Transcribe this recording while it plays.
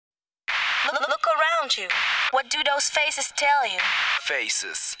Look around you. What do those faces tell you?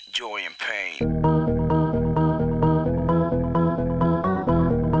 Faces, joy and pain.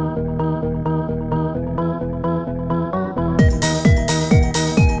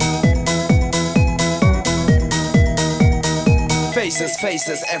 Faces,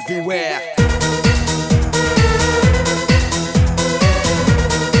 faces everywhere.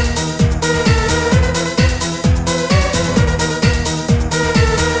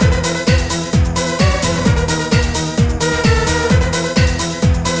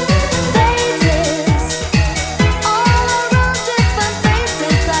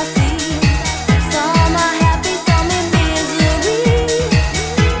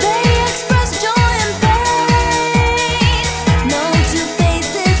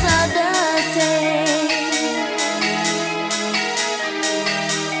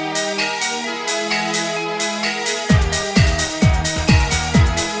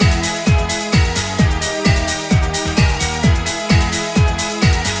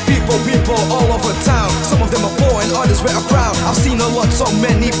 People all over town. Some of them are poor and others wear a crown. I've seen a lot, so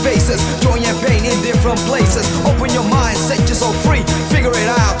many faces, joy and pain in different places. Open your mind, set yourself free. Figure it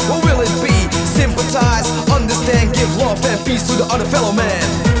out, what will it be? Sympathize, understand, give love and peace to the other fellow man.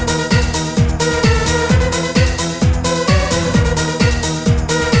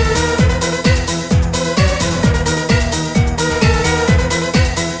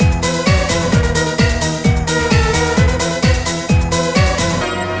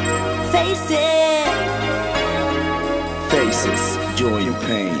 Faces, joy and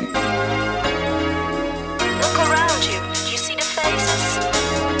pain. Look around you. Do you see the faces?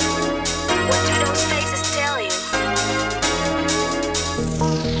 What do those faces tell you?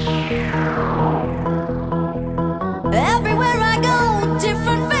 Everywhere I go,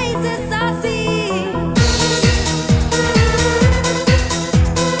 different faces I see.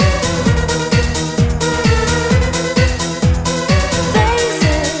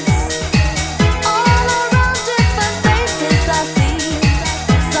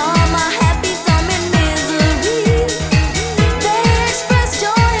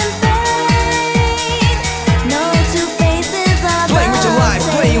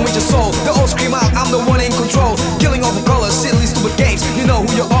 I'm the one in control, killing all the colors, silly stupid games. You know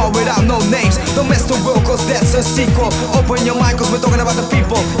who you are without no names. Don't mess the world cause that's a sequel. Open your mind cause we're talking about the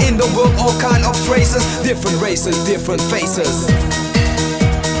people in the world, all kind of traces, different races, different faces.